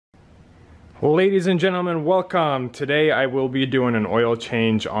Ladies and gentlemen, welcome. Today I will be doing an oil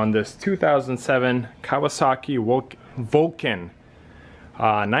change on this 2007 Kawasaki Vulcan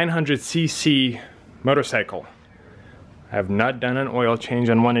 900cc motorcycle. I have not done an oil change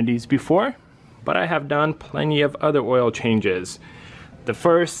on one of these before, but I have done plenty of other oil changes. The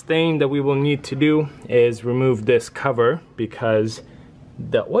first thing that we will need to do is remove this cover because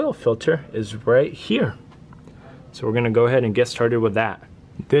the oil filter is right here. So we're gonna go ahead and get started with that.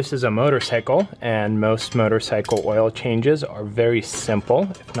 This is a motorcycle, and most motorcycle oil changes are very simple,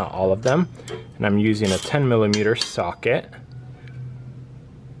 if not all of them. And I'm using a 10mm socket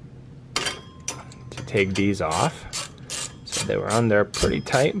to take these off. So they were on there pretty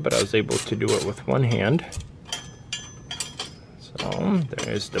tight, but I was able to do it with one hand. So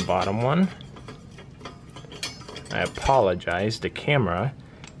there's the bottom one. I apologize, the camera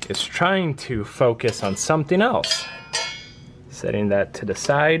is trying to focus on something else. Setting that to the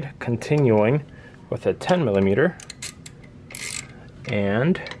side, continuing with a 10mm,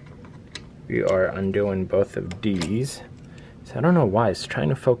 and we are undoing both of these. So I don't know why it's trying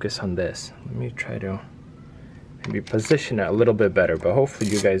to focus on this. Let me try to maybe position it a little bit better, but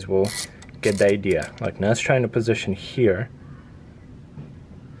hopefully you guys will get the idea. Like now it's trying to position here.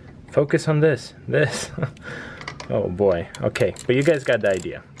 Focus on this. Oh boy. Okay, but you guys got the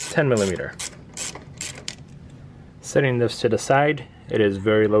idea. 10mm. Setting this to the side, it is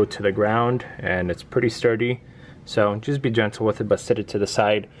very low to the ground and it's pretty sturdy, so just be gentle with it, but set it to the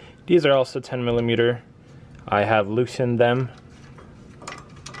side. These are also 10mm. I have loosened them,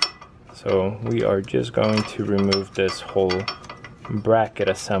 so we are just going to remove this whole bracket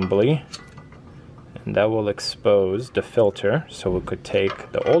assembly, and that will expose the filter, so we could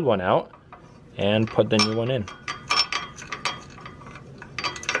take the old one out and put the new one in.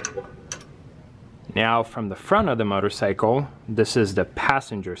 Now from the front of the motorcycle, this is the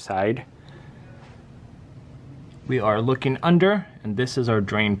passenger side. We are looking under, and this is our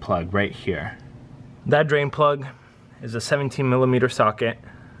drain plug right here. That drain plug is a 17mm socket.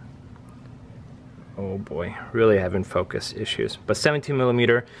 Oh boy, really having focus issues. But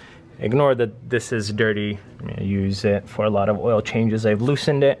 17mm, ignore that this is dirty. I use it for a lot of oil changes. I've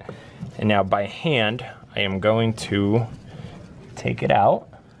loosened it, and now by hand, I am going to take it out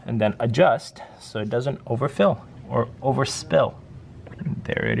and then adjust so it doesn't overfill or overspill.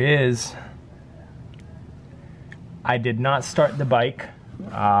 There it is. I did not start the bike,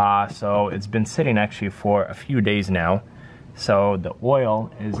 so it's been sitting actually for a few days now. So the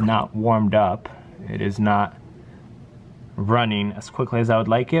oil is not warmed up. It is not running as quickly as I would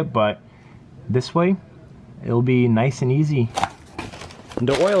like it, but this way it'll be nice and easy.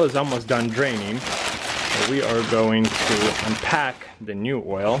 The oil is almost done draining. So we are going to unpack the new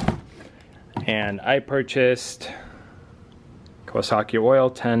oil, and I purchased Kawasaki oil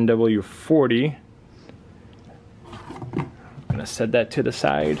 10W40. I'm gonna set that to the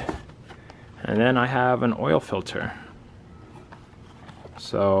side, and then I have an oil filter.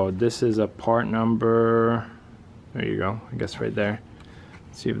 So this is a part number, there you go, I guess right there.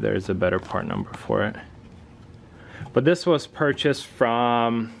 Let's see if there's a better part number for it. But this was purchased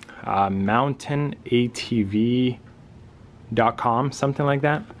from mountainatv.com, something like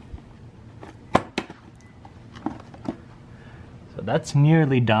that. So that's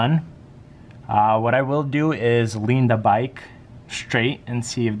nearly done. What I will do is lean the bike straight and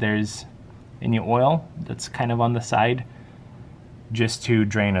see if there's any oil that's kind of on the side, just to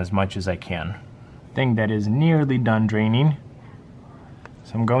drain as much as I can. Thing that is nearly done draining.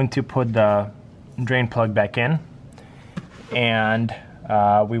 So I'm going to put the drain plug back in, and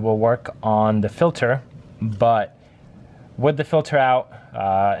we will work on the filter, but with the filter out,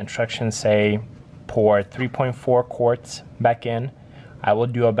 instructions say pour 3.4 quarts back in. I will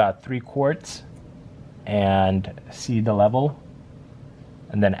do about 3 quarts and see the level,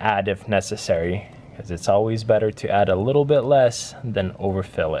 and then add if necessary, because it's always better to add a little bit less than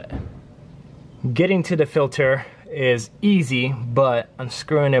overfill it. Getting to the filter is easy, but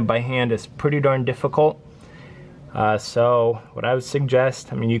unscrewing it by hand is pretty darn difficult. So what I would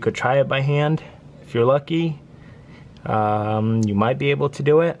suggest, I mean, you could try it by hand if you're lucky. You might be able to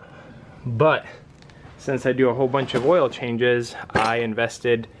do it, but since I do a whole bunch of oil changes, I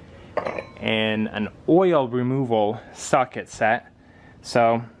invested in an oil removal socket set.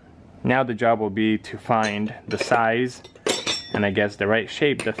 So now the job will be to find the size and I guess the right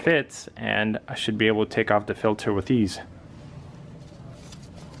shape that fits, and I should be able to take off the filter with ease.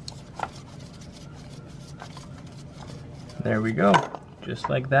 There we go, just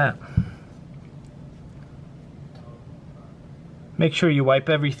like that. Make sure you wipe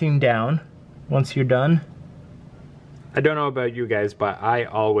everything down once you're done. I don't know about you guys, but I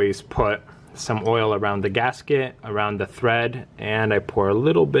always put some oil around the gasket, around the thread, and I pour a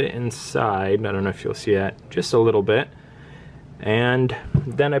little bit inside. I don't know if you'll see that, just a little bit. And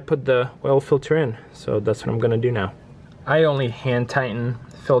then I put the oil filter in. So that's what I'm gonna do now. I only hand tighten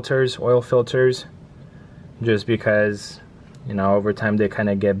filters, oil filters, just because, you know, over time they kind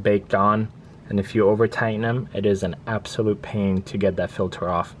of get baked on. And if you over tighten them, it is an absolute pain to get that filter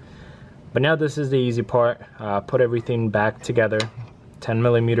off. But now this is the easy part. Put everything back together.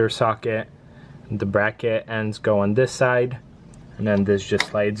 10mm socket. The bracket ends go on this side. And then this just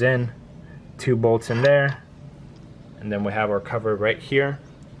slides in. 2 bolts in there. And then we have our cover right here.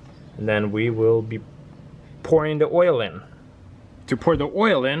 And then we will be pouring the oil in. To pour the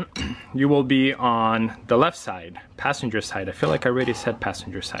oil in, you will be on the left side, passenger side. I feel like I already said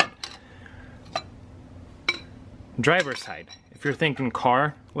passenger side. Driver side. If you're thinking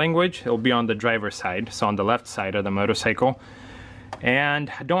car language, it'll be on the driver's side, so on the left side of the motorcycle.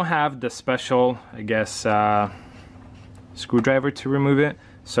 And I don't have the special, I guess, screwdriver to remove it,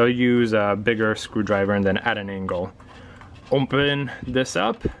 so use a bigger screwdriver and then at an angle. Open this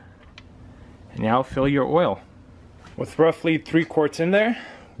up, and now fill your oil. With roughly 3 quarts in there,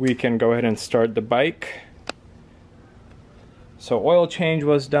 we can go ahead and start the bike. So oil change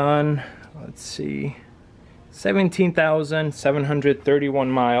was done, let's see,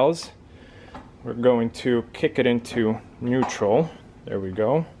 17,731 miles. We're going to kick it into neutral. There we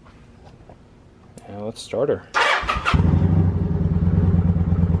go. Now let's start her.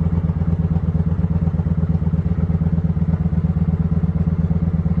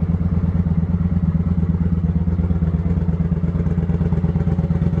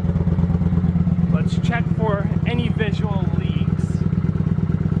 Let's check for any visual leaks.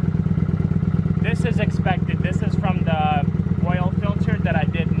 This is expected. This is from the oil filter that I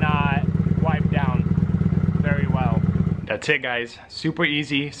did not wipe down very well. That's it, guys. Super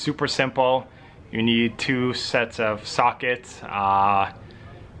easy, super simple. You need 2 sets of sockets.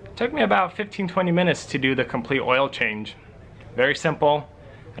 Took me about 15-20 minutes to do the complete oil change. Very simple,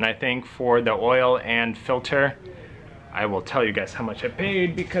 and I think for the oil and filter, I will tell you guys how much I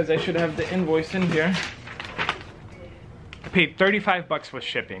paid because I should have the invoice in here. I paid 35 bucks with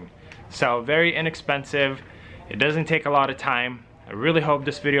shipping. So very inexpensive. It doesn't take a lot of time. I really hope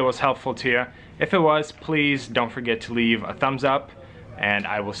this video was helpful to you. If it was, please don't forget to leave a thumbs up, and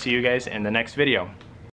I will see you guys in the next video.